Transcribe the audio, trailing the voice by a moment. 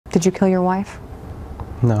Did you kill your wife?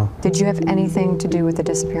 No. Did you have anything to do with the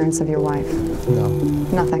disappearance of your wife? No.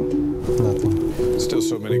 Nothing? Nothing. Still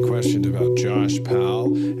so many questions about Josh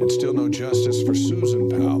Powell, and still no justice for Susan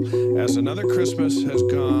Powell, as another Christmas has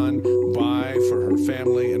gone by for her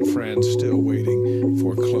family and friends still waiting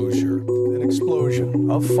for closure. An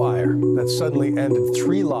explosion of fire that suddenly ended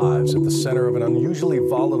 3 lives at the center of an unusually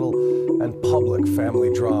volatile and public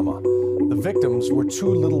family drama. The victims were 2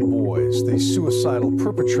 little boys. The suicidal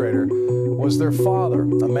perpetrator was their father,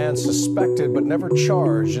 a man suspected but never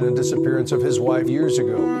charged in the disappearance of his wife years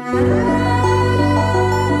ago.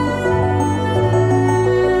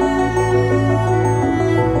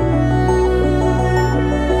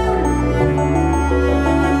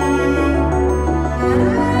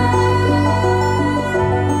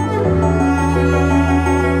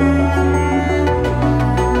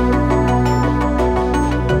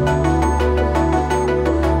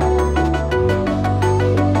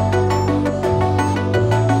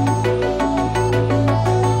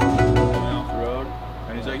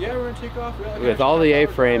 With all the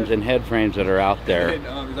A-frames and head frames that are out there,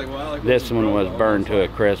 this one was burned to a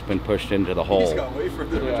crisp and pushed into the hole.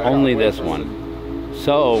 Only this one.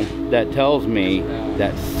 So that tells me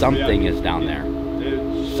that something is down there.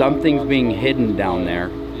 Something's being hidden down there.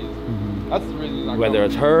 Whether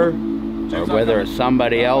it's her, or whether it's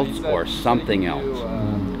somebody else, or something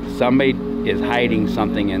else. Somebody is hiding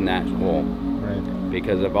something in that hole.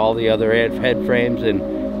 Because of all the other head frames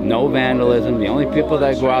and no vandalism. The only people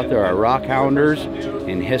that go out there are rock hounders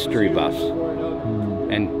and history buffs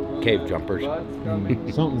and cave jumpers.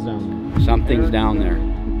 Something's down there. Something's down there.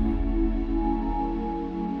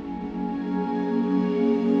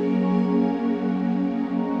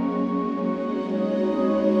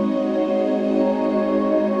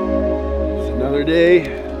 It's another day,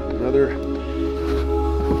 another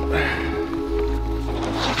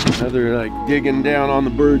like digging down on the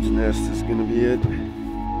bird's nest is gonna be it.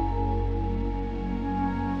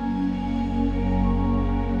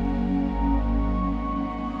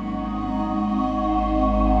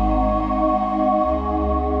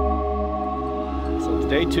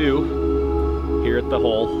 Day 2 here at the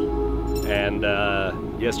hole, and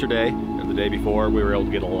yesterday or the day before we were able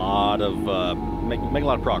to get a lot of make a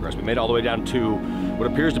lot of progress. We made it all the way down to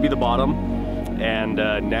what appears to be the bottom, and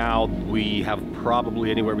now we have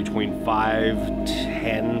probably anywhere between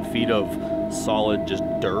 5–10 feet of solid just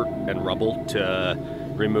dirt and rubble to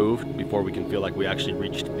remove before we can feel like we actually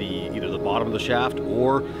reached either the bottom of the shaft,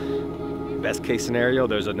 or best case scenario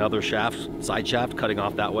there's another shaft, side shaft cutting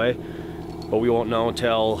off that way. But we won't know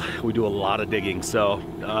until we do a lot of digging. So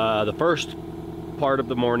the first part of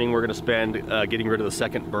the morning we're gonna spend getting rid of the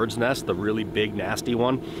second bird's nest, the really big nasty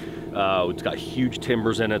one. It's got huge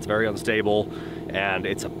timbers in it, it's very unstable, and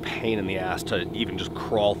it's a pain in the ass to even just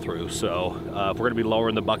crawl through. So if we're gonna be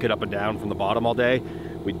lowering the bucket up and down from the bottom all day,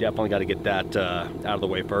 we definitely gotta get that out of the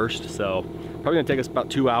way first. So probably gonna take us about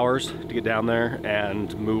 2 hours to get down there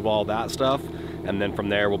and move all that stuff. And then from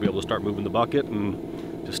there we'll be able to start moving the bucket and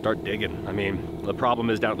just start digging. I mean, the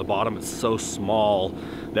problem is down at the bottom, it's so small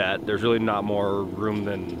that there's really not more room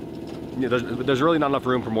than, you know, there's really not enough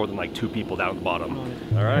room for more than like 2 people down at the bottom.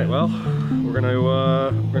 All right, well, we're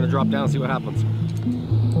gonna drop down and see what happens.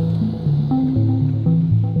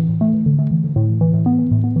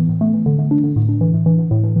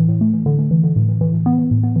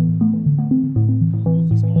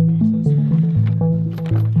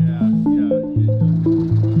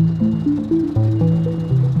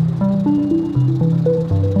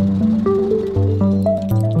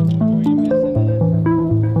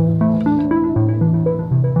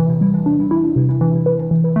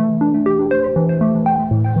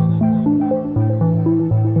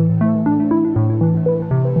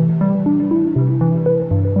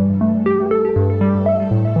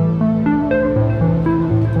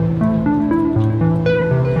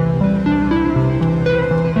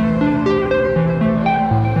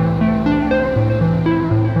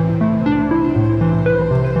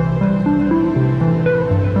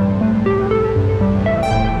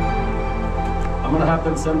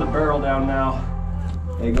 And send the barrel down now.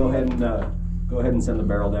 Hey, go ahead and send the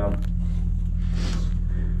barrel down.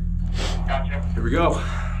 Gotcha. Here we go.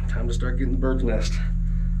 Time to start getting the bird's nest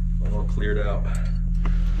all cleared out.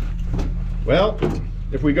 Well,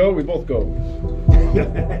 if we go, we both go.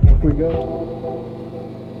 If we go.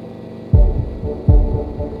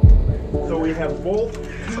 So we have both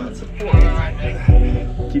support.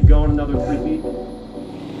 Keep going another 3 feet.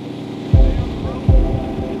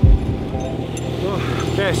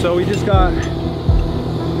 Okay, so we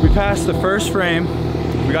passed the first frame,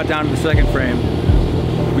 we got down to the second frame,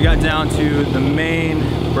 we got down to the main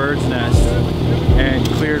bird's nest and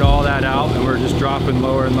cleared all that out, and we're just dropping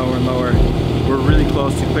lower and lower and lower. We're really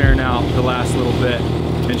close to clearing out the last little bit,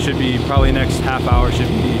 and should be probably next half hour should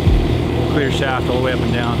be clear shaft all the way up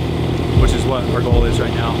and down, which is what our goal is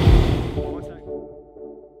right now.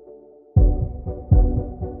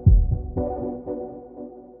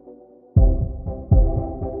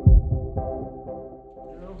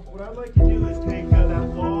 What I'd like to do is take that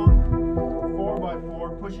long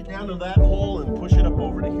 4x4, push it down to that hole and push it up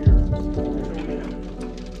over to here.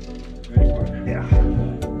 Ready for it? Yeah.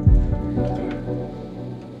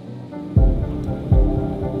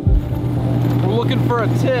 We're looking for a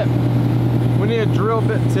tip. We need a drill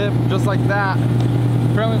bit tip just like that.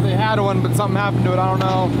 Apparently they had one, but something happened to it, I don't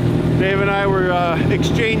know. Dave and I were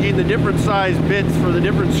exchanging the different size bits for the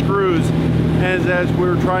different screws as we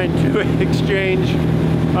were trying to exchange.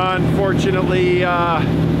 Unfortunately,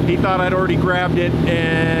 he thought I'd already grabbed it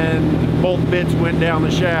and both bits went down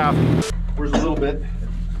the shaft. Where's a little bit?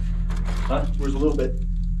 Huh? Where's a little bit?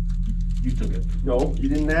 You took it. No, you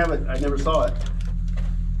didn't have it. I never saw it.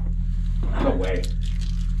 No way.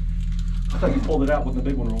 I thought you pulled it out when the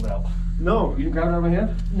big one rolled out. No. You didn't grab it out of my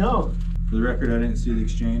hand? No. For the record, I didn't see the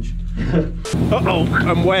exchange. Uh-oh,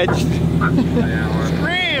 I'm wedged.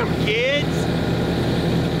 Scram, kids!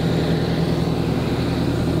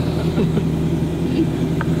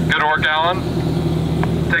 Good work, Alan.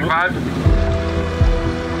 Take 5.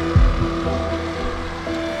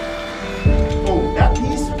 Oh, that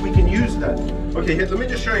piece, we can use that. Okay, let me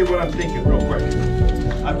just show you what I'm thinking real quick.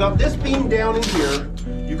 I've got this beam down in here.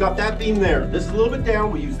 You got that beam there. This is a little bit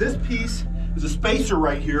down. We use this piece as a spacer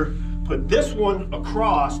right here. Put this one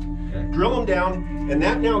across, drill them down, and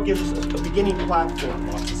that now gives us a beginning platform.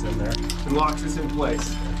 Locks us in there and locks us in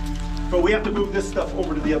place. But we have to move this stuff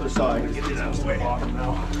over to the other side. Get it out of the way.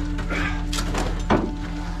 Now.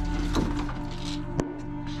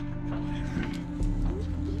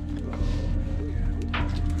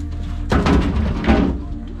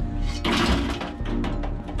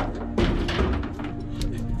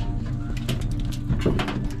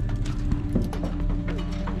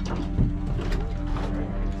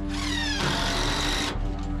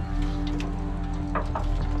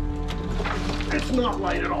 It's not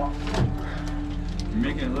light at all. You're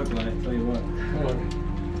making it look like, tell you what.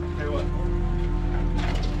 Tell you what.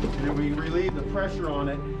 And then we relieve the pressure on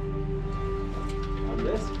it. On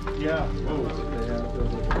this? Yeah. Whoa.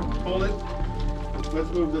 Hold it. Let's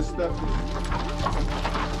move this stuff.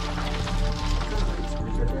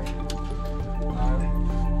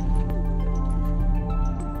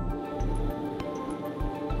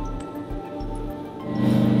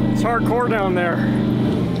 It's hardcore down there.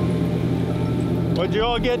 What'd you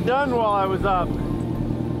all get done while I was up?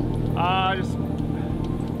 Just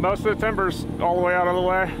most of the timber's all the way out of the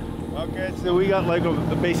way. Okay, so we got like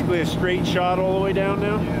basically a straight shot all the way down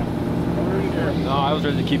now? Yeah. No, I was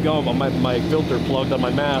ready to keep going, but my filter plugged on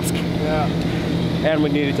my mask. Yeah. And we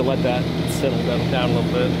needed to let that settle down a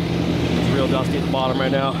little bit. It's real dusty at the bottom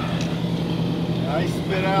right now. I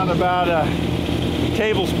spit out about a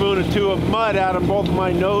tablespoon or 2 of mud out of both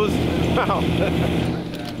my nose and mouth.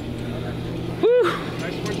 Woo!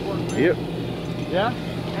 Yep. Yeah?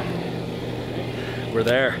 We're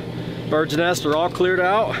there. Bird's nests are all cleared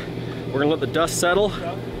out. We're gonna let the dust settle,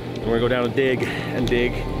 and we're gonna go down and dig and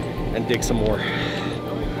dig and dig some more.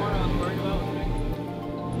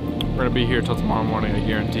 We're gonna be here till tomorrow morning, I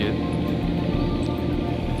guarantee it.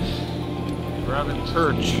 We're having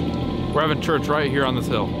church. We're having church right here on this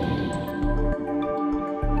hill.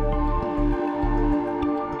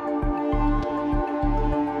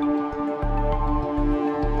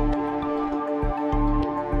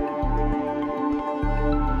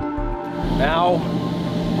 Now,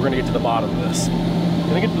 we're gonna get to the bottom of this.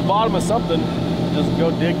 Gonna get to the bottom of something, just go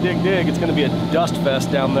dig, dig, dig. It's gonna be a dust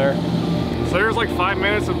fest down there. So there's like 5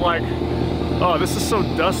 minutes of like, oh, this is so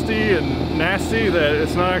dusty and nasty that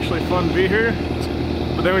it's not actually fun to be here.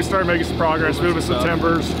 But then we started making some progress, moving some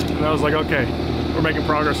timbers, and I was like, okay, we're making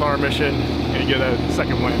progress on our mission and get a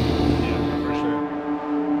second win.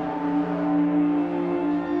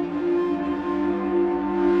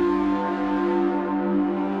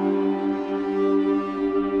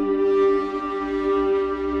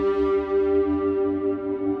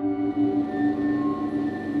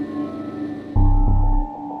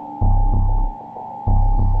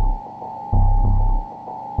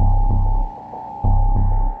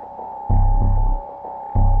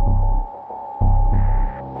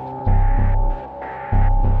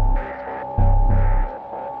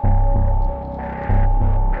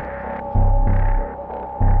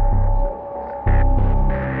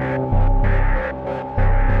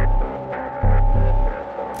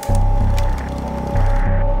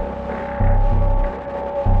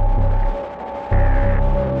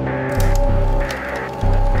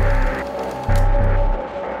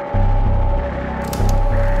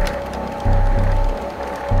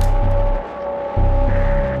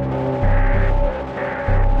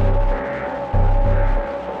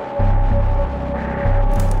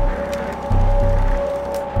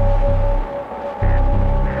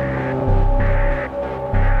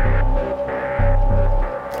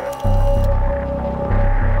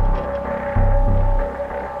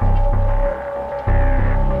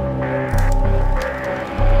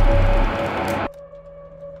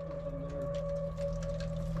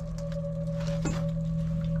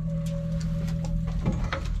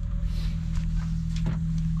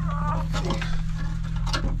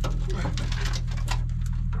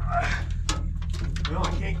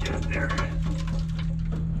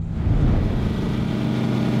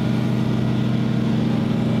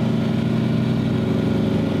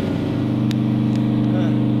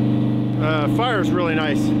 fire's really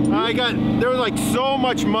nice. There was like so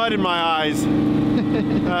much mud in my eyes.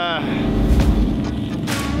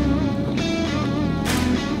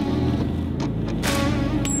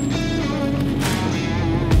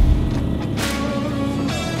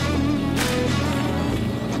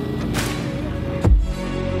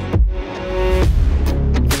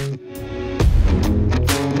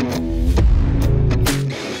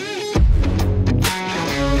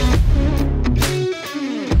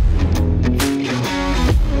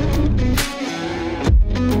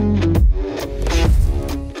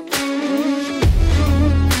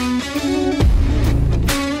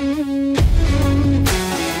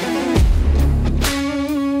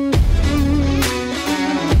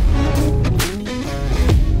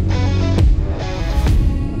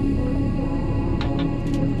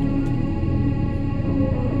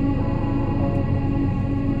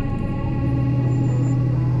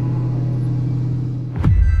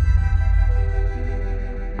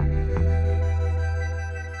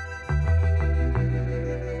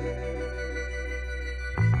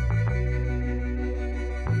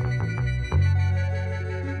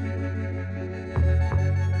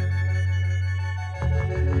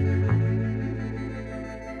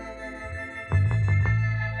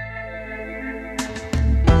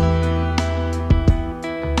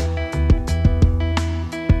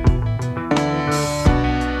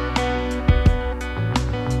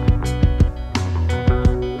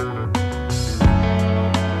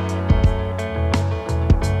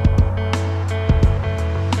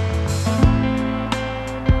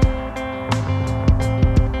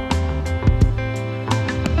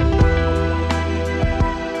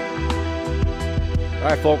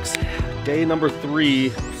 All right, folks, day number 3,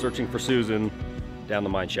 searching for Susan down the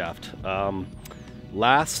mine shaft.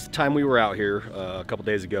 Last time we were out here a couple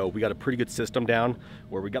days ago, we got a pretty good system down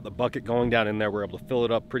where we got the bucket going down in there. We're able to fill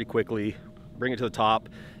it up pretty quickly, bring it to the top,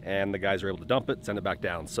 and the guys are able to dump it, send it back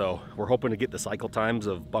down. So we're hoping to get the cycle times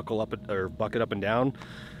of bucket up and down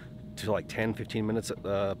to like 10-15 minutes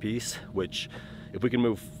a piece, which if we can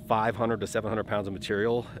move 500 to 700 pounds of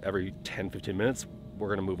material every 10-15 minutes, we're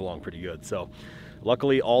gonna move along pretty good. So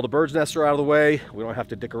luckily all the bird's nests are out of the way. We don't have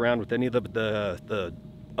to dick around with any of the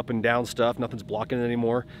up and down stuff. Nothing's blocking it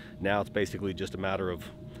anymore. Now it's basically just a matter of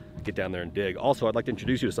get down there and dig. Also, I'd like to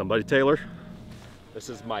introduce you to somebody. Taylor, this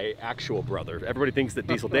is my actual brother. Everybody thinks that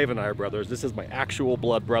Diesel Dave and I are brothers. This is my actual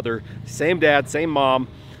blood brother. Same dad, same mom.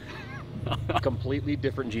 Completely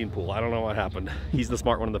different gene pool. I don't know what happened. He's the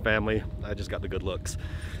smart one in the family. I just got the good looks.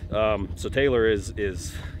 So Taylor is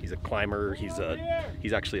he's a climber. He's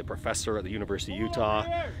actually a professor at the University of Utah,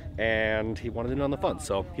 and he wanted in on the fun.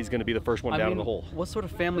 So he's going to be the first one down in the hole. What sort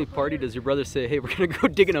of family party does your brother say, hey, we're going to go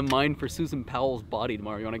dig in a mine for Susan Powell's body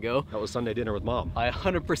tomorrow? You want to go? That was Sunday dinner with Mom. I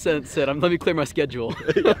 100% said, let me clear my schedule.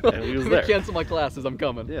 Yeah, and he was there. Cancel my classes. I'm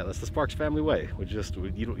coming. Yeah, that's the Sparks family way. You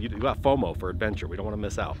got FOMO for adventure. We don't want to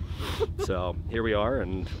miss out. So here we are,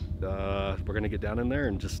 and we're gonna get down in there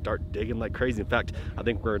and just start digging like crazy. In fact, I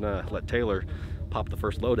think we're gonna let Taylor pop the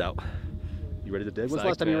first load out. You ready to dig? When's the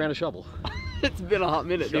last time you ran a shovel? It's been a hot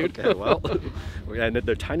minute, dude. Okay, well, and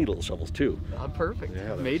they're tiny little shovels too. Perfect.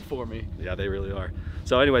 Yeah, made for me. Yeah, they really are.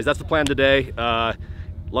 So anyways, that's the plan today.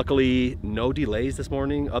 Luckily, no delays this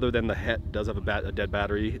morning, other than the Het does have a dead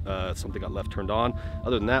battery. Something got left turned on.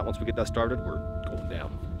 Other than that, once we get that started, we're going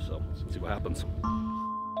down. So let's see what happens.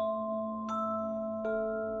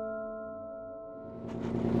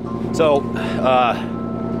 So,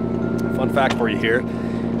 fun fact for you here.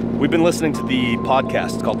 We've been listening to the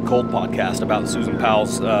podcast. It's called the Cold Podcast about Susan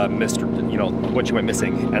Powell's when she went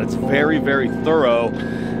missing, and it's very, very thorough.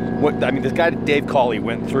 This guy Dave Cawley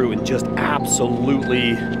went through and just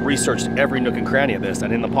absolutely researched every nook and cranny of this.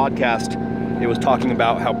 And in the podcast, it was talking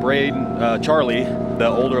about how Charlie, the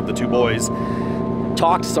older of the two boys,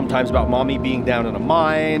 talked sometimes about mommy being down in a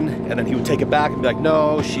mine, and then he would take it back and be like,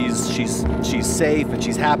 no, she's safe and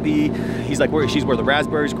she's happy. He's like, she's where the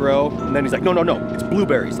raspberries grow. And then he's like, no, it's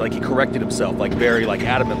blueberries. Like, he corrected himself, like, very, like,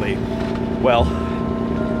 adamantly. Well,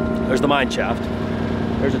 there's the mine shaft.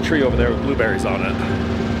 There's a tree over there with blueberries on it.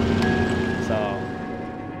 So,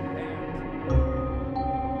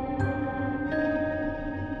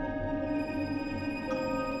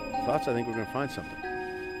 thoughts? I think we're gonna find something.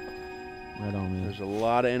 Right on, man. There's a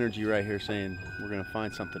lot of energy right here saying we're gonna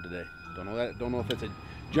find something today. Don't know if it's a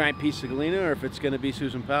giant piece of galena or if it's gonna be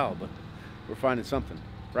Susan Powell, but we're finding something.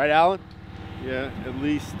 Right, Alan? Yeah, at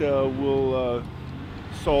least we'll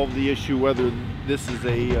solve the issue whether this is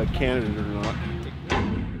a candidate or not.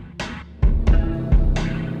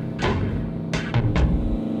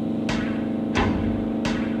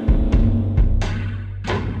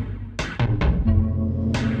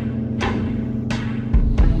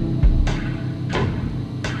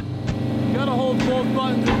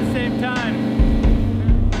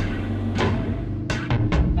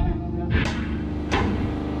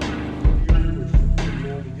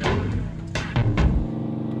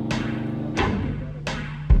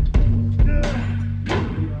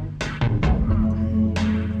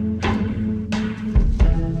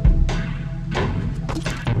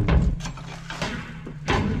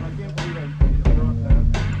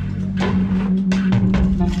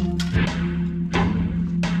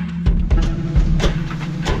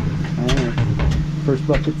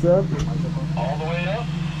 buckets up. All the way up?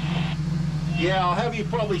 Yeah, I'll have you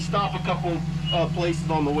probably stop a couple places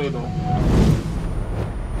on the way though.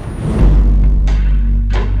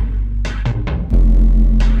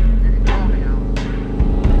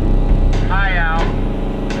 Hi, Al.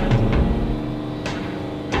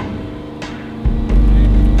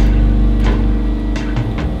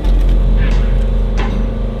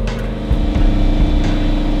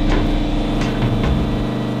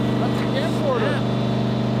 That's a camcorder.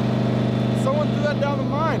 Someone threw that down the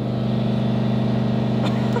mine.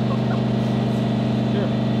 Here.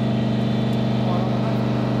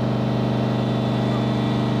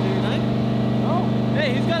 Your knife? No. Hey,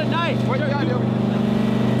 he's got a knife. What you got, Joe?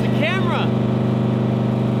 It's a camera.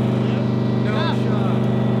 No shot.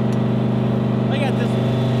 I got this one.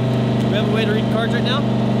 We have a way to read cards right now?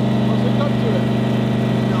 Let's hook up to it.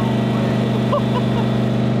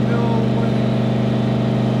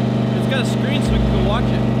 It's got a screen so we can go watch it.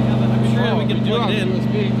 Yeah, but I'm sure we can plug it in.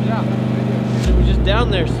 USB. Yeah. It was just down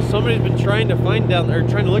there, so somebody's been trying to find down there, or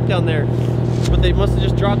trying to look down there, but they must have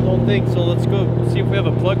just dropped the whole thing. So let's go see if we have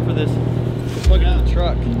a plug for this. We'll plug it to the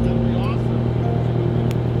truck. That'd be awesome.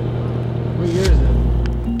 What year is it?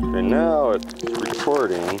 And now it's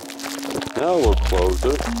recording. Now we'll close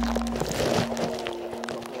it.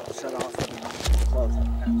 Shut off and close it.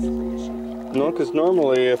 That's the issue. No, because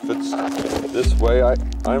normally if it's this way,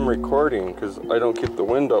 I'm recording because I don't keep the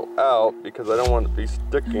window out because I don't want to be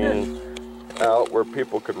sticking out where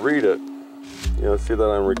people could read it. You know, see that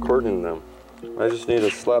I'm recording them. I just need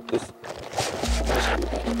to slap this.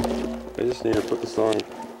 I just need to put this on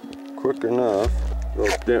quick enough. Go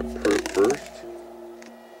damp proof first.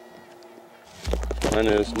 And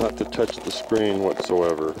it's not to touch the screen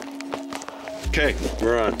whatsoever. Okay,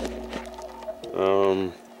 we're on.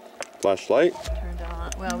 Flashlight. Turned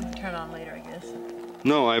on. Well, we can turn it on later, I guess.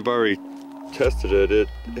 No, I've already tested it. It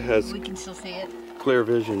has We can still see it. clear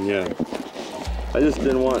vision, yeah. I just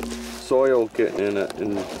didn't want soil getting in it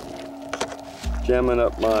and jamming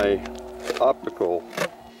up my optical.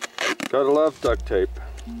 Gotta love duct tape.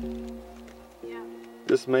 Yeah.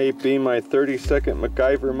 This may be my 30-second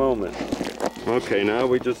MacGyver moment. Okay, now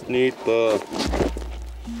we just need the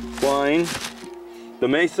line, the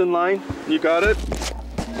Mason line. You got it?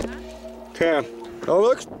 Okay. That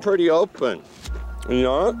looks pretty open. You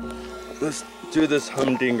know what? Let's do this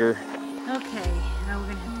humdinger. Okay, now we're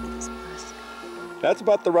gonna have to get this plastic. That's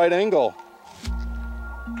about the right angle.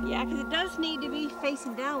 Yeah, because it does need to be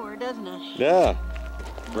facing downward, doesn't it? Yeah.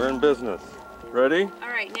 We're in business. Ready? All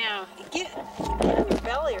right, now get on your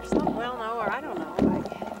belly or something. Well, no, or I don't know.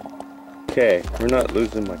 Okay, we're not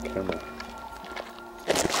losing my camera.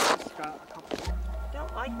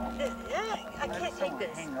 Don't like this. I can't take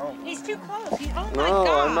this. He's too close. He's, oh my No,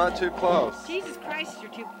 God. I'm not too close. Jesus Christ,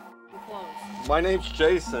 you're too close. My name's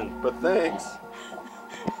Jason, but thanks.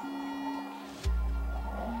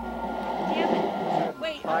 Damn it.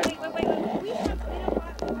 Wait. We have.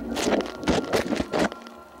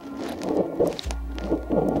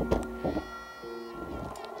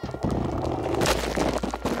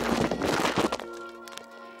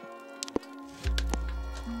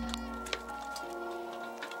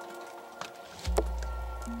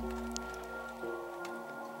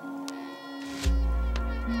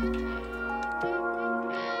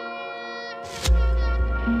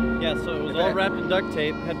 Yeah, so it was all wrapped in duct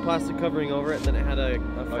tape, had plastic covering over it, and then it had a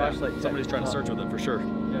flashlight. Yeah. Somebody's trying to search with it for sure.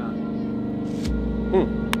 Yeah.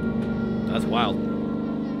 That's wild.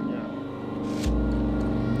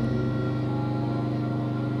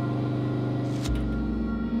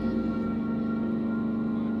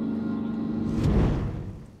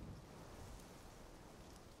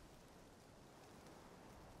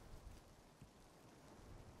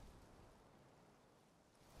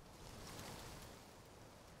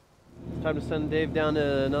 Time to send Dave down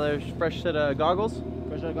to another fresh set of goggles.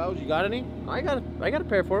 Fresh set of goggles? You got any? I got a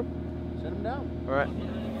pair for him. Send them down. All right.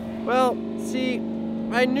 Well, see,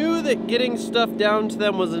 I knew that getting stuff down to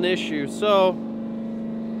them was an issue, so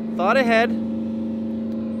thought ahead.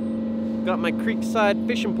 Got my creekside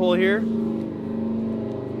fishing pole here.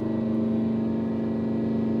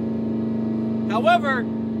 However,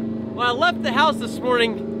 when I left the house this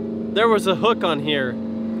morning, there was a hook on here.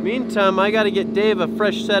 Meantime, I gotta get Dave a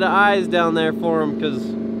fresh set of eyes down there for him because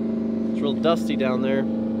it's real dusty down there.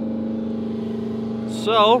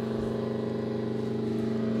 So,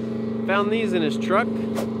 found these in his truck.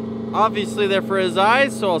 Obviously they're for his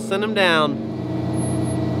eyes, so I'll send them down.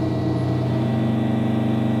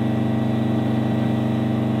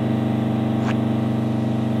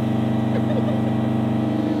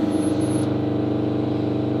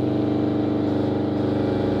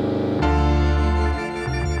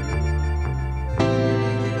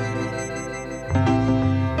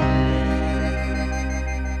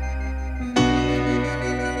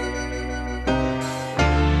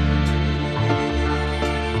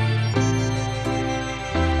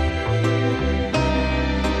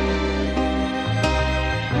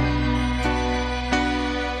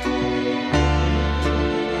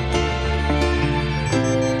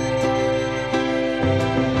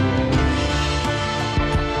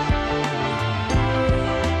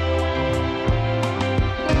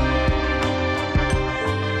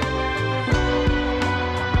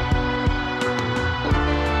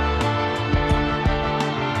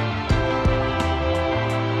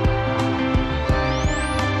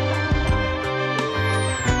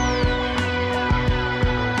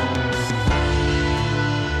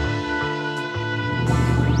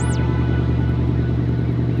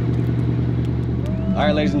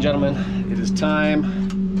 right, ladies and gentlemen, it is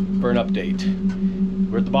time for an update.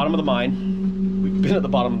 We're at the bottom of the mine. We've been at the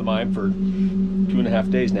bottom of the mine for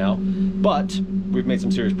 2.5 days now, but we've made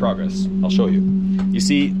some serious progress. I'll show you. You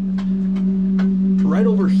see, right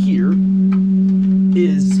over here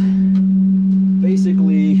is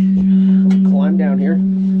basically, climb down here.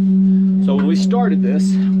 So when we started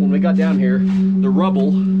this, when we got down here, the rubble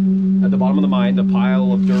at the bottom of the mine, the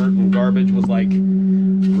pile of dirt and garbage was like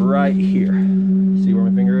right here. See where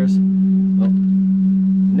my finger is? Oh.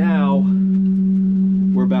 Now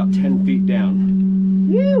we're about 10 feet down.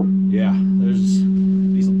 Woo! Yeah, there's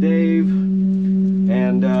Diesel Dave,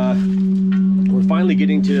 and we're finally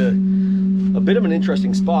getting to a bit of an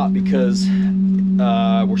interesting spot because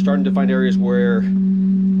we're starting to find areas where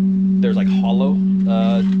there's like hollow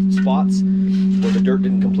spots where the dirt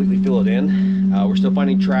didn't completely fill it in. We're still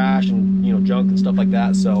finding trash and junk and stuff like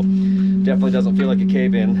that, so definitely doesn't feel like a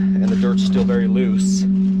cave-in, and the dirt's still very loose.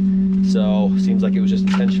 So seems like it was just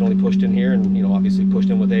intentionally pushed in here, and obviously pushed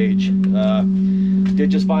in with age.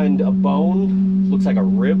 Did just find a bone, looks like a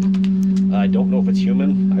rib. I don't know if it's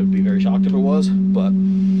human. I would be very shocked if it was, but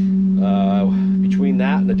between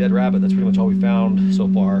that and the dead rabbit, that's pretty much all we found so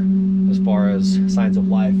far as signs of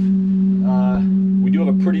life. We do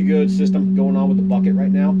have a pretty good system going on with the bucket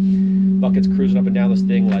right now. Bucket's cruising up and down this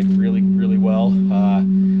thing like really, really well.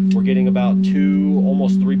 We're getting about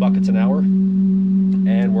almost 3 buckets an hour,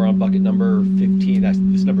 and we're on bucket number 15. This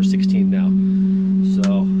is number 16 now.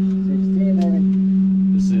 So 16, baby.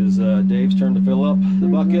 this is Dave's turn to fill up the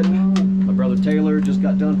bucket. My brother Taylor just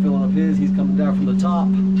got done filling up his. He's coming down from the top,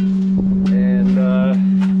 and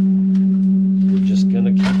we're just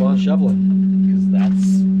gonna keep on shoveling because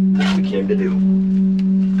that's what we came to do.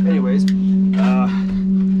 Anyways,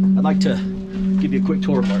 I'd like to give you a quick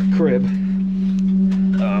tour of our crib.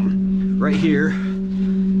 Right here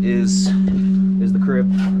is the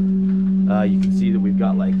crib. You can see that we've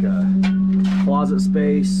got like closet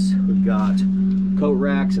space. We've got coat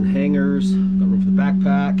racks and hangers. Got room for the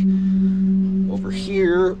backpack. Over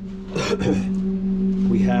here,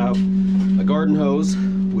 we have a garden hose,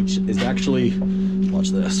 which is actually, watch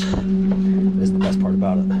this. This is the best part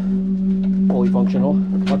about it. Fully functional.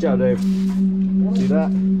 Watch out, Dave. See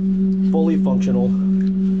that? Fully functional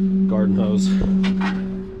garden hose.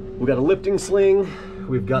 We've got a lifting sling.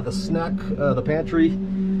 We've got the snack, the pantry,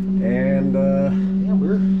 and yeah,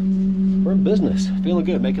 we're in business. Feeling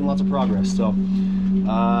good, making lots of progress. So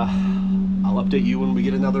I'll update you when we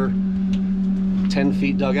get another 10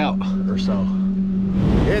 feet dug out or so.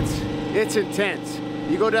 It's intense.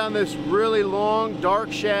 You go down this really long,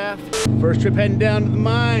 dark shaft. First trip heading down to the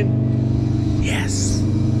mine. Yes.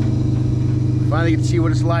 Finally get to see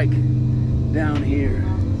what it's like down here.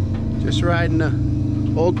 Just riding a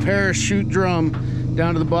old parachute drum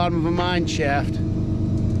down to the bottom of a mine shaft.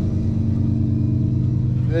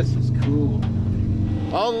 This is cool.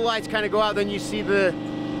 All the lights kind of go out, then you see the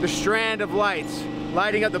strand of lights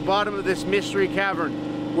lighting up the bottom of this mystery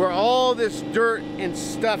cavern where all this dirt and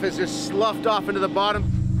stuff is just sloughed off into the bottom.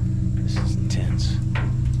 This is intense.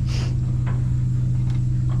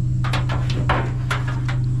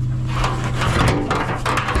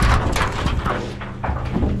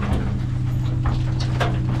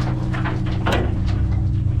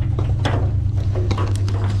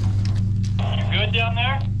 Good down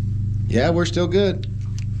there? Yeah, we're still good.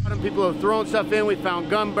 People have thrown stuff in. We found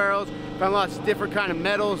gun barrels, found lots of different kind of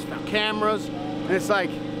metals, found cameras, and it's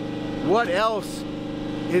like, what else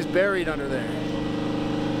is buried under there?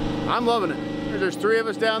 I'm loving it. There's 3 of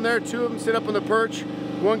us down there. 2 of them sit up on the perch.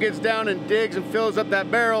 One gets down and digs and fills up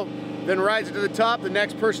that barrel, then rides it to the top. The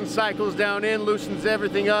next person cycles down in, loosens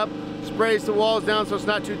everything up, sprays the walls down so it's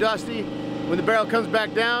not too dusty. When the barrel comes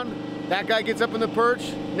back down, that guy gets up on the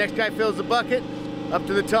perch, next guy fills the bucket, up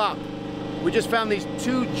to the top. We just found these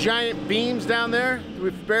 2 giant beams down there that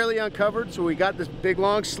we've barely uncovered, so we got this big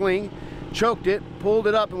long sling, choked it, pulled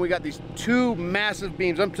it up, and we got these 2 massive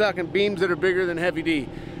beams. I'm talking beams that are bigger than Heavy D.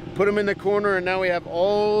 Put them in the corner, and now we have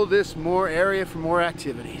all this more area for more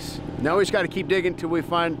activities. Now we just got to keep digging until we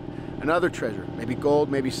find another treasure. Maybe gold,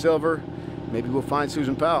 maybe silver, maybe we'll find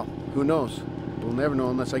Susan Powell. Who knows? We'll never know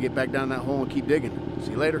unless I get back down that hole and keep digging.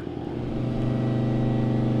 See you later.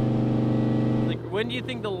 When do you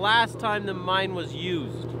think the last time the mine was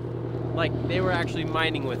used? Like, they were actually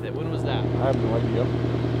mining with it. When was that? I have no idea.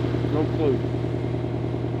 No clue.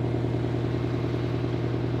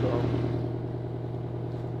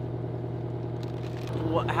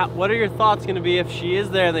 What are your thoughts going to be if she is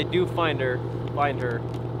there and they do find her?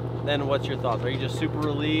 Then what's your thoughts? Are you just super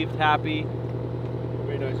relieved, happy?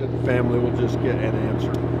 Very nice that the family will just get an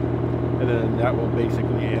answer. and then that will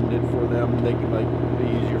basically end it for them. They can like be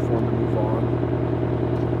easier for them to move on.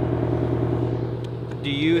 Do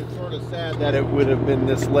you? It's sort of sad that it would have been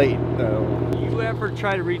this late, though. Do you ever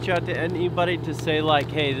try to reach out to anybody to say like,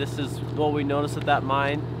 hey, this is what we noticed at that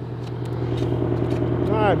mine?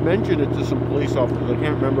 I mentioned it to some police officers. I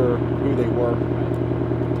can't remember who they were.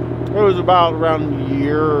 It was about around a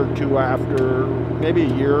year or two after, maybe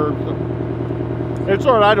a year or so. It's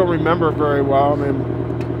sort of, I don't remember very well. I mean,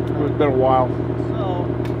 it's been a while. So,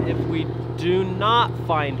 if we do not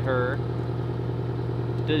find her,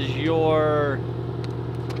 does your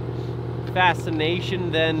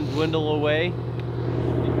fascination then dwindle away?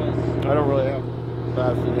 Because I don't really have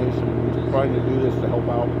fascination. I'm just trying to do this to help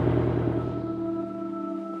out.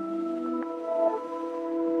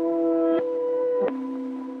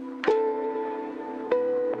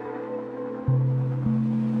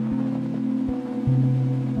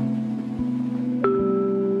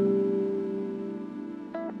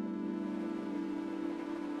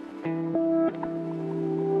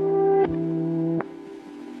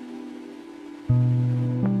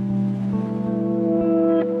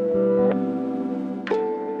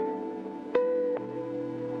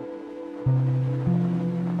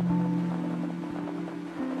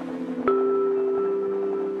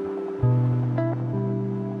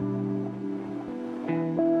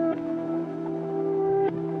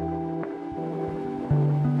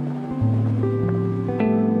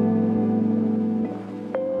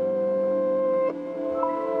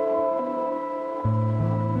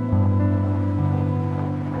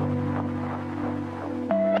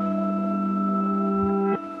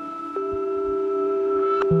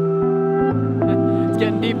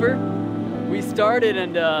 Deeper. We started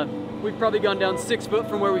and we've probably gone down 6 foot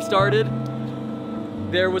from where we started.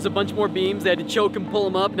 There was a bunch more beams. They had to choke and pull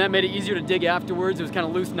them up, and that made it easier to dig afterwards. It was kind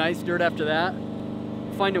of loose, nice dirt after that.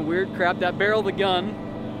 Finding weird crap. That barrel of the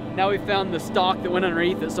gun. Now we found the stock that went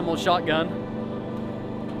underneath it, some old shotgun.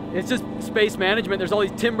 It's just space management. There's all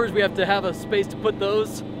these timbers. We have to have a space to put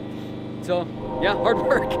those. So yeah, hard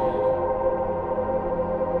work.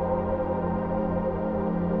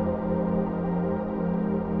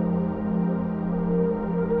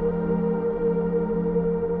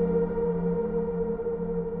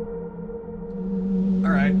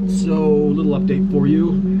 So, little update for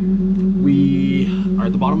you. We are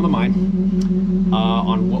at the bottom of the mine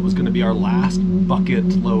on what was going to be our last bucket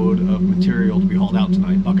load of material to be hauled out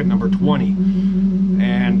tonight, bucket number 20.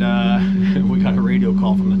 And we got a radio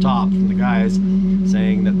call from the top, from the guys,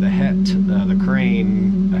 saying that the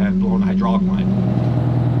crane had blown a hydraulic line.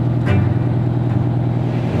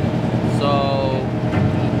 So,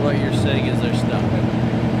 what you're saying is they're stuck.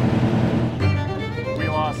 We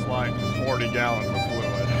lost like 40 gallons of fluid.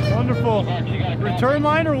 Wonderful. Return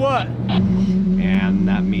line or what? And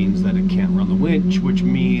that means that it can't run the winch, which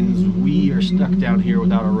means we are stuck down here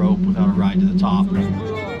without a rope, without a ride to the top.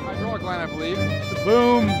 Hydraulic line, I believe.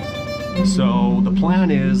 Boom. So the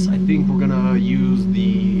plan is, I think we're gonna use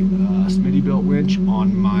the Smitty built winch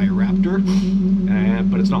on my Raptor,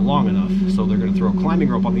 but it's not long enough. So they're gonna throw a climbing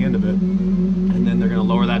rope on the end of it, and then they're gonna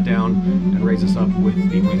lower that down and raise us up with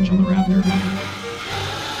the winch on the Raptor.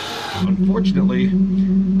 Unfortunately,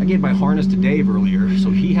 I gave my harness to Dave earlier, so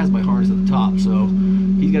he has my harness at the top, so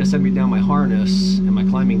he's got to send me down my harness and my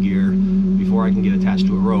climbing gear before I can get attached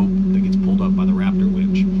to a rope that gets pulled up by the Raptor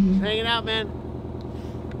winch. Hanging out, man.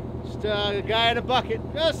 Just a guy in a bucket,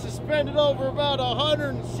 just suspended over about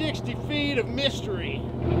 160 feet of mystery.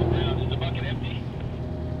 Is the bucket empty?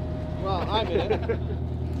 Well, I'm in it.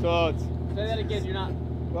 So it's... Say that again, you're not...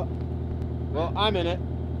 Well, I'm in it.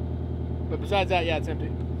 But besides that, yeah, it's empty.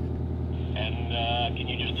 And can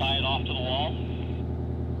you just tie it off to the wall?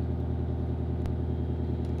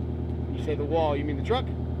 You say the wall, you mean the truck?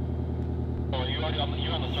 Or are you already on the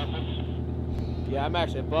surface? Yeah, I'm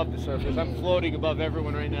actually above the surface. I'm floating above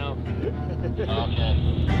everyone right now. Okay. Yeah,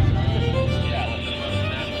 let's just run the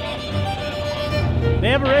natural. They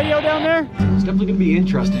have a radio down there? It's definitely going to be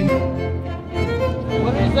interesting.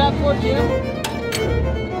 What is that for, Jim?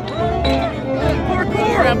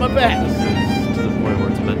 Parkour at my back. To the point where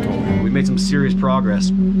it's mental. We made some serious progress.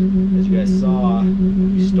 As you guys saw,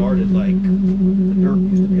 we started like, the dirt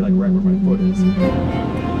used to be like right where my foot is.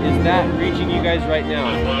 Is that reaching you guys right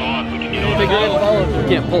now? We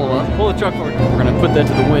can't pull them up. Pull the truck forward. We're gonna put that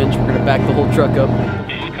to the winch. We're gonna back the whole truck up.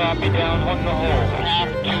 Copy down on the hole. Have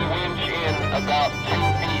to winch in about 2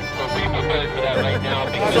 feet, so be prepared for that right now.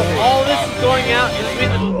 So all this is going out just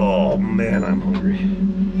means... Oh man, I'm hungry.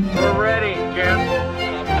 We're ready, Jim.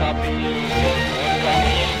 Copy.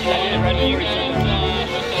 Ready.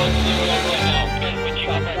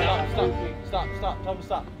 Stop. stop. Tell him to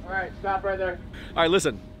stop. All right, stop right there. All right,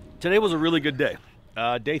 listen. Today was a really good day.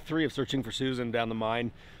 Day 3 of searching for Susan down the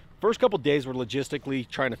mine. First couple days were logistically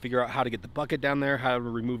trying to figure out how to get the bucket down there, how to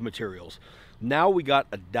remove materials. Now we got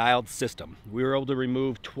a dialed system. We were able to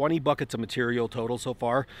remove 20 buckets of material total so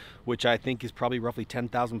far, which I think is probably roughly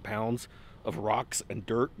 10,000 pounds of rocks and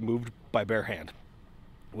dirt moved by bare hand,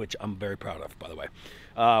 which I'm very proud of, by the way.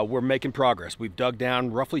 We're making progress. We've dug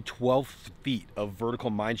down roughly 12 feet of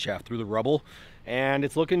vertical mine shaft through the rubble, and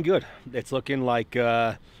it's looking good. It's looking like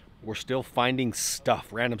we're still finding stuff,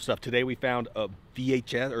 random stuff. Today we found a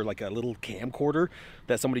VHS, or like a little camcorder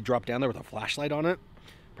that somebody dropped down there with a flashlight on it,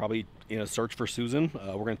 probably in a search for Susan.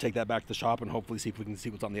 We're gonna take that back to the shop and hopefully see if we can see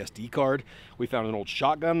what's on the SD card. We found an old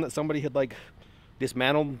shotgun that somebody had like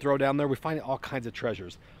dismantled and throw down there. We find all kinds of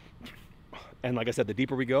treasures. And like I said, the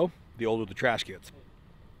deeper we go, the older the trash gets.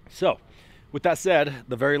 So, with that said,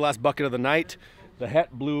 the very last bucket of the night, the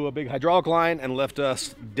Het blew a big hydraulic line and left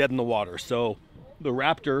us dead in the water. So, the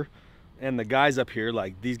Raptor and the guys up here,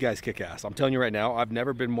 like, these guys kick ass. I'm telling you right now, I've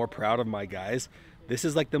never been more proud of my guys. This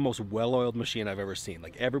is like the most well-oiled machine I've ever seen.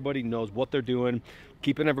 Like, everybody knows what they're doing,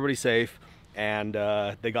 keeping everybody safe, and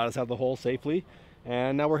they got us out of the hole safely.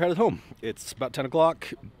 And now we're headed home. It's about 10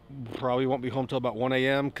 o'clock. Probably won't be home till about 1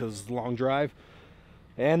 a.m. because long drive.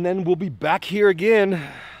 And then we'll be back here again,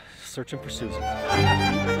 searching for Susan.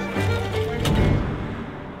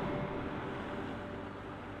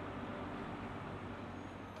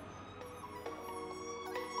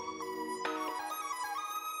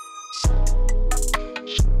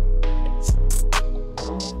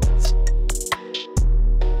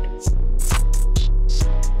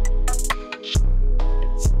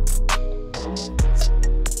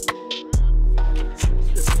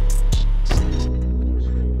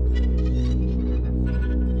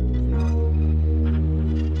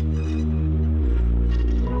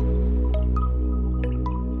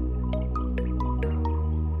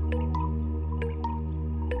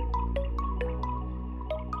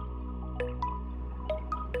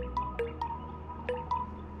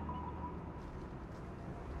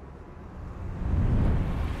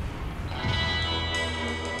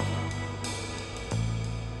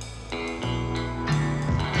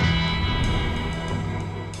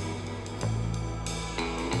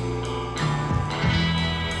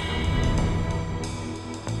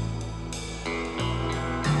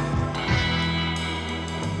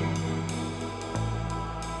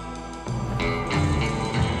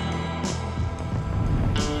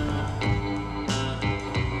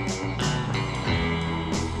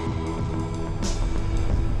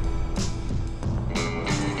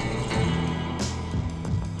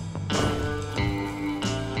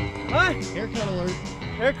 Haircut alert.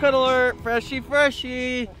 Haircut alert, freshy.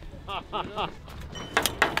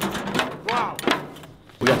 Wow.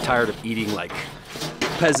 We got tired of eating like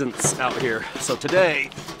peasants out here. So today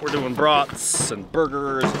we're doing brats and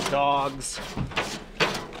burgers and dogs.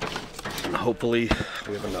 Hopefully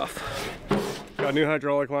we have enough. Got a new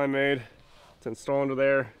hydraulic line made. It's installed into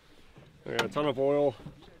there. We got a ton of oil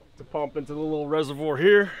to pump into the little reservoir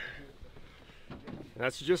here. And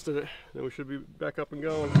that's just it. Then we should be back up and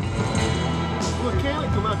going. Well, it can't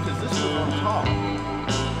come out because this was on top.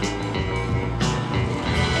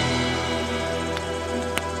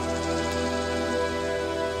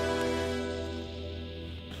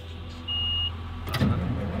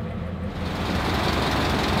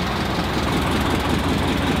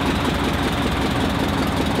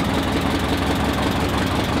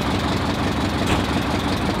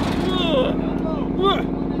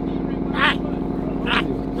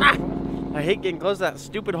 I hate getting close to that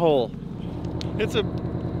stupid hole. It's a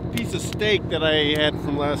piece of steak that I had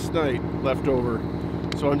from last night left over.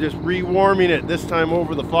 So I'm just rewarming it, this time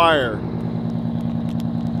over the fire.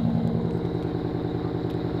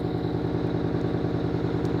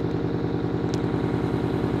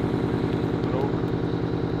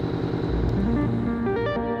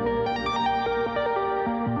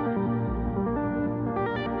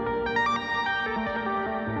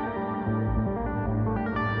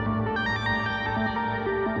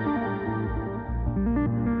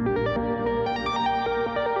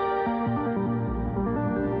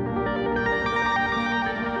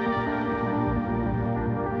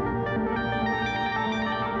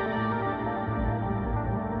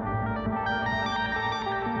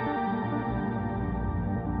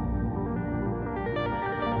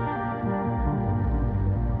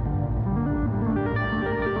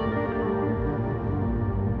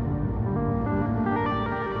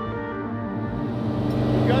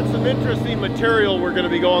 Some interesting material we're going to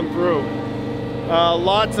be going through.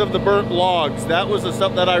 Lots of the burnt logs. That was the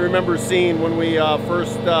stuff that I remember seeing when we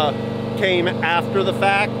first came after the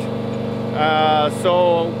fact.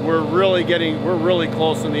 So we're really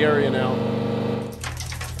close in the area now.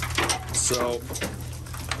 So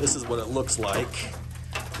this is what it looks like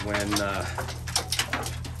when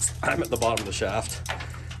I'm at the bottom of the shaft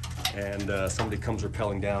and somebody comes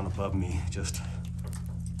rappelling down above me. Just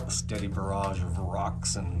a steady barrage of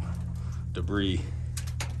rocks and debris.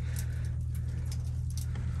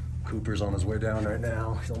 Cooper's on his way down right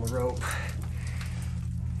now. He's on the rope.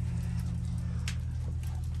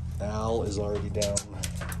 Al is already down,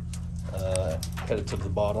 headed to the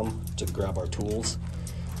bottom to grab our tools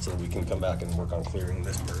so that we can come back and work on clearing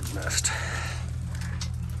this bird's nest.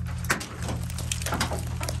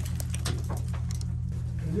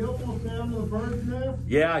 Is he almost down to the bird's nest?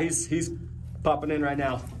 Yeah, he's popping in right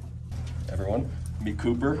now. Everyone, meet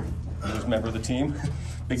Cooper, newest member of the team.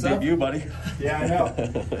 Big debut, buddy. Yeah, I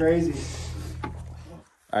know. Crazy.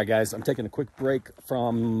 All right, guys, I'm taking a quick break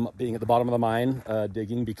from being at the bottom of the mine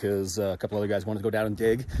digging because a couple other guys wanted to go down and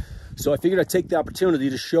dig. So I figured I'd take the opportunity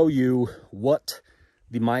to show you what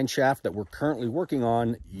the mine shaft that we're currently working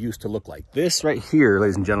on used to look like. This right here,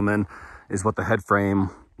 ladies and gentlemen, is what the head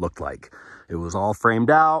frame looked like. It was all framed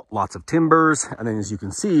out, lots of timbers, and then as you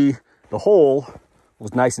can see, the hole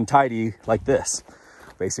was nice and tidy like this.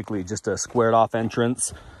 Basically just a squared off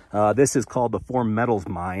entrance. This is called the Four Metals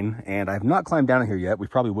Mine, and I have not climbed down here yet. We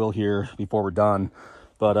probably will here before we're done,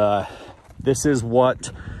 but this is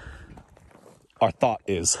what our thought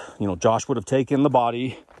is. You know, Josh would have taken the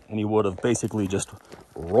body and he would have basically just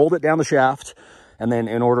rolled it down the shaft, and then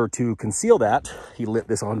in order to conceal that, he lit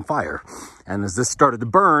this on fire. And as this started to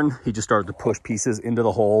burn, he just started to push pieces into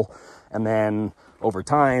the hole, and then over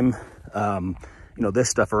time, you know, this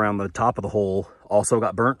stuff around the top of the hole also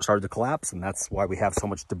got burnt, started to collapse, and that's why we have so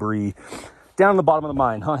much debris down the bottom of the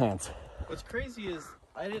mine, huh, Hans? What's crazy is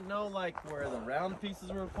I didn't know like where the round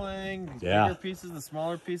pieces were playing, these bigger pieces, the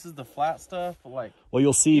smaller pieces, the flat stuff, but like, well,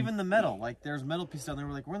 you'll see even the metal, like there's metal pieces down there.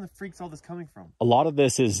 We're like, where in the freak's all this coming from? A lot of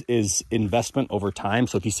this is investment over time.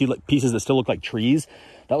 So if you see like pieces that still look like trees,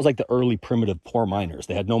 that was like the early primitive poor miners.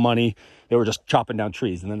 They had no money. They were just chopping down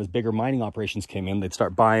trees. And then as bigger mining operations came in, they'd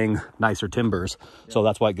start buying nicer timbers. Yeah. So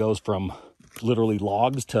that's why it goes from literally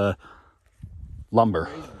logs to lumber.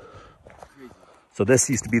 Crazy. So this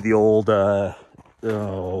used to be the old,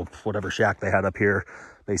 whatever shack they had up here,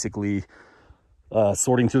 basically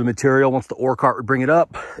sorting through the material. Once the ore cart would bring it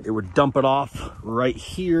up, it would dump it off right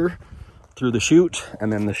here through the chute,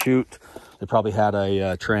 and then the chute, they probably had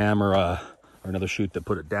a tram or another chute that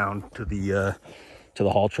put it down to the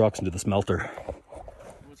haul trucks and to the smelter.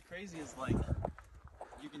 What's crazy is like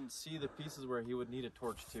you can see the pieces where he would need a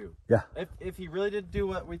torch too. Yeah. If he really did do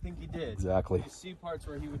what we think he did. Exactly. You see parts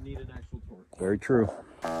where he would need an actual torch. Very true.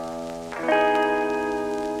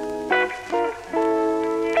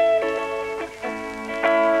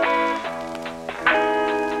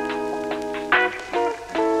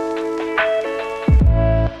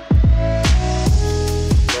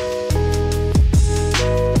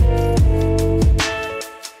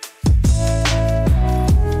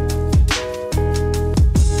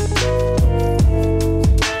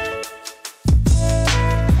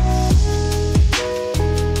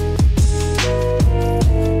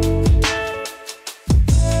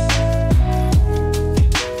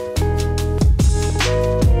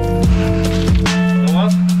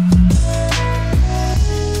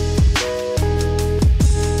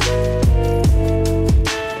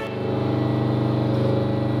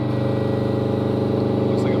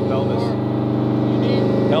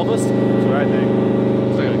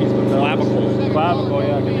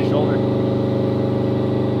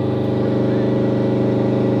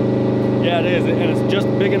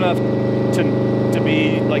 Big enough to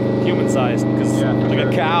be like human sized, because like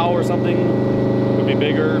a cow or something would be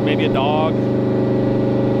bigger, maybe a dog.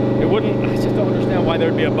 It wouldn't. I just don't understand why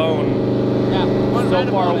there'd be a bone so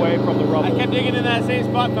far away from the rubble. I kept digging in that same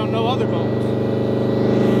spot, found no other bones.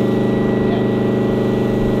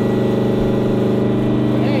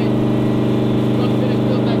 But hey, let's finish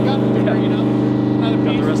building that gun together, you know. Another piece.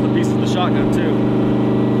 Got the rest of the pieces of the shotgun too.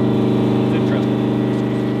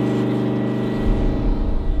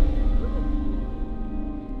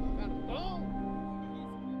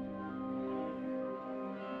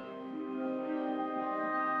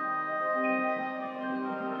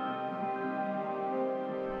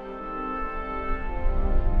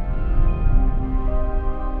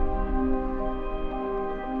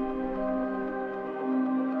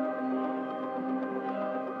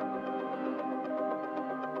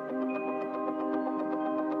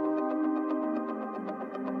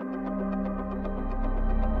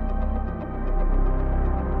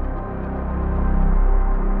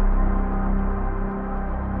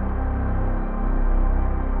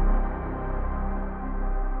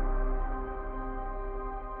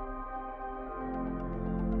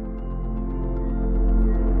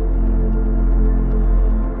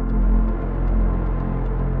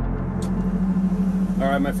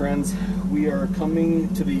 All right, my friends, we are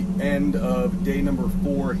coming to the end of day number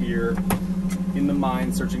 4 here in the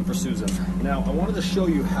mine searching for Susan. Now, I wanted to show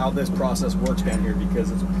you how this process works down here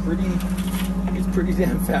because it's pretty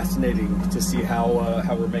damn fascinating to see how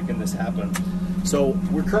we're making this happen. So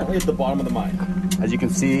we're currently at the bottom of the mine. As you can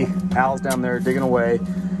see, Al's down there digging away,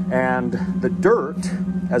 and the dirt,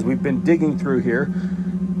 as we've been digging through here,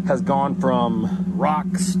 has gone from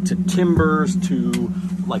rocks to timbers to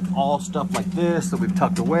like all stuff like this that we've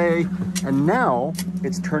tucked away, and now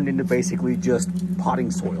it's turned into basically just potting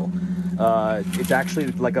soil. It's actually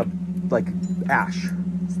like ash.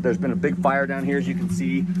 There's been a big fire down here, as you can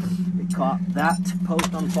see. It caught that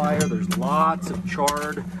post on fire. There's lots of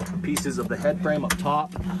charred pieces of the head frame up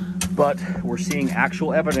top, but we're seeing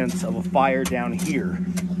actual evidence of a fire down here,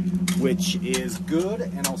 which is good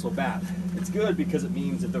and also bad. It's good because it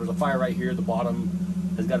means if there was a fire right here, the bottom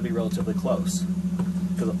has got to be relatively close,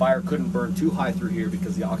 because the fire couldn't burn too high through here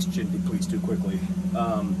because the oxygen depletes too quickly.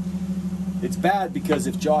 It's bad because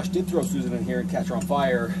if Josh did throw Susan in here and catch her on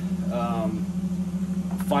fire,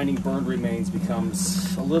 finding burned remains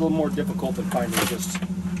becomes a little more difficult than finding just,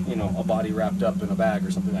 you know, a body wrapped up in a bag or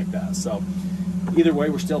something like that. So either way,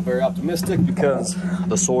 we're still very optimistic because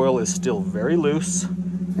the soil is still very loose,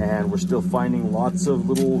 and we're still finding lots of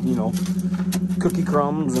little, you know, cookie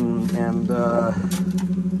crumbs and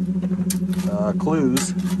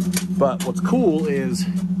clues. But what's cool is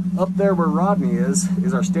up there where Rodney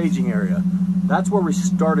is our staging area. That's where we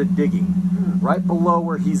started digging, right below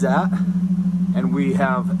where he's at, and we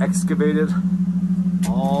have excavated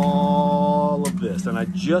all of this. And I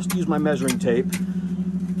just used my measuring tape,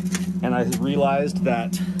 and I realized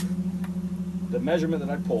that the measurement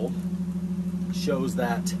that I pulled shows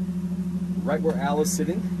that right where Al is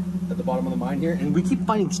sitting at the bottom of the mine here, and we keep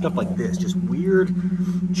finding stuff like this, just weird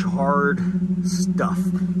charred stuff.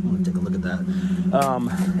 I'm gonna take a look at that.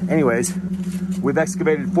 Anyways, we've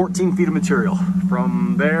excavated 14 feet of material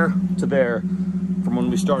from there to there from when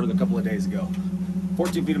we started a couple of days ago.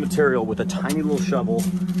 14 feet of material with a tiny little shovel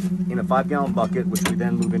in a 5-gallon bucket, which we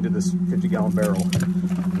then move into this 50-gallon barrel,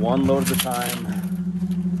 one load at a time.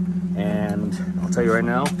 And I'll tell you right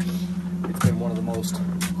now, it's been one of the most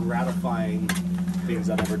gratifying things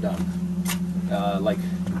I've ever done. Like,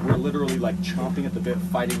 we're literally like chomping at the bit,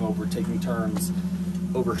 fighting over, taking turns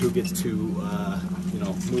over who gets to, you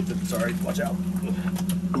know, move the, sorry, watch out,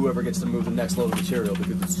 whoever gets to move the next load of material,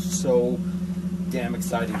 because it's so damn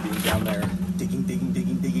exciting being down there,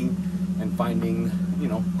 digging, and finding, you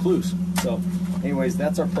know, clues. So anyways,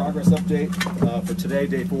 that's our progress update for today,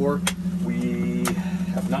 day 4. We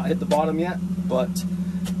have not hit the bottom yet, but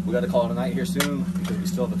we got to call it a night here soon because we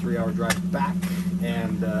still have a 3-hour drive back,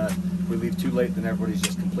 and if we leave too late, then everybody's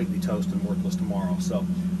just completely toast and worthless tomorrow. So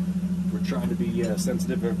we're trying to be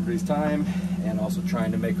sensitive to everybody's time, and also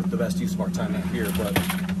trying to make the best use of our time out here. But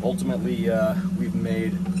ultimately, we've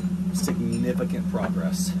made significant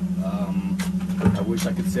progress. I wish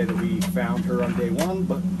I could say that we found her on day 1,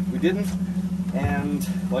 but we didn't. And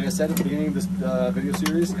like I said at the beginning of this video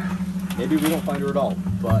series, maybe we don't find her at all,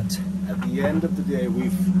 but at the end of the day,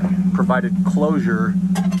 we've provided closure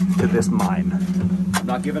to this mine. I'm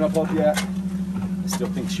not giving up hope yet. I still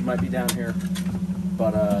think she might be down here,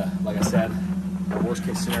 but like I said, the worst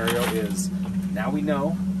case scenario is now we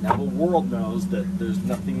know, now the world knows that there's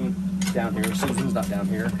nothing down here. Susan's not down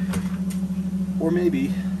here. Or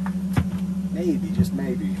maybe, just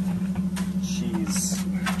maybe, she's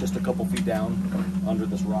just a couple feet down under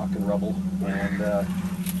this rock and rubble, and we're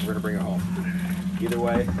gonna bring her home. Either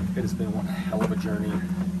way, it has been one hell of a journey.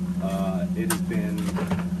 It has been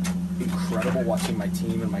incredible watching my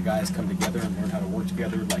team and my guys come together and learn how to work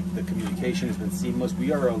together. Like, the communication has been seamless.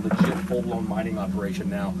 We are a legit full-blown mining operation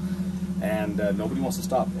now, and nobody wants to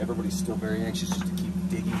stop. Everybody's still very anxious just to keep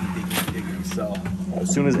digging. So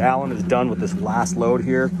as soon as Alan is done with this last load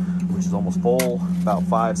here, which is almost full, about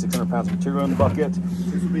 500-600 pounds of material in the bucket.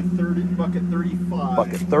 This would be bucket 35.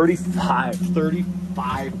 Bucket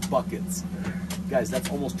 35 buckets. Guys, that's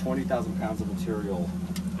almost 20,000 pounds of material,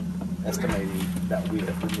 estimating, that we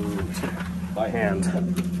have removed by hand,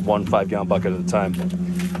 one 5-gallon bucket at a time.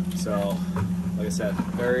 So, like I said,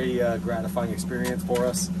 very gratifying experience for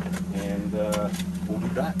us, and we'll be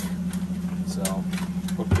back. So,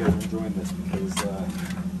 hope you guys are enjoying this, because I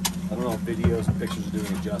don't know if videos and pictures are doing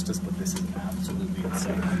it justice, but this is absolutely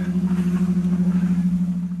insane.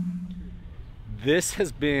 This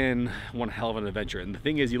has been one hell of an adventure, and the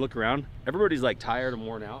thing is, you look around, everybody's like tired and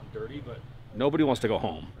worn out, dirty, but nobody wants to go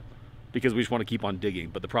home because we just want to keep on digging.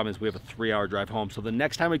 But the problem is we have a 3-hour drive home, so the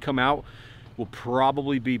next time we come out, We'll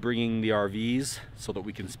probably be bringing the RVs so that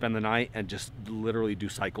we can spend the night and just literally do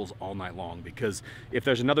cycles all night long, because if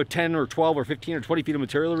there's another 10 or 12 or 15 or 20 feet of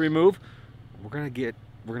material to remove, we're gonna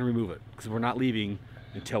remove it, because we're not leaving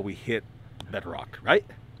until we hit bedrock, right?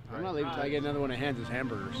 I'm not leaving until I get another one of Hans'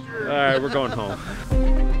 hamburgers. All right, we're going home.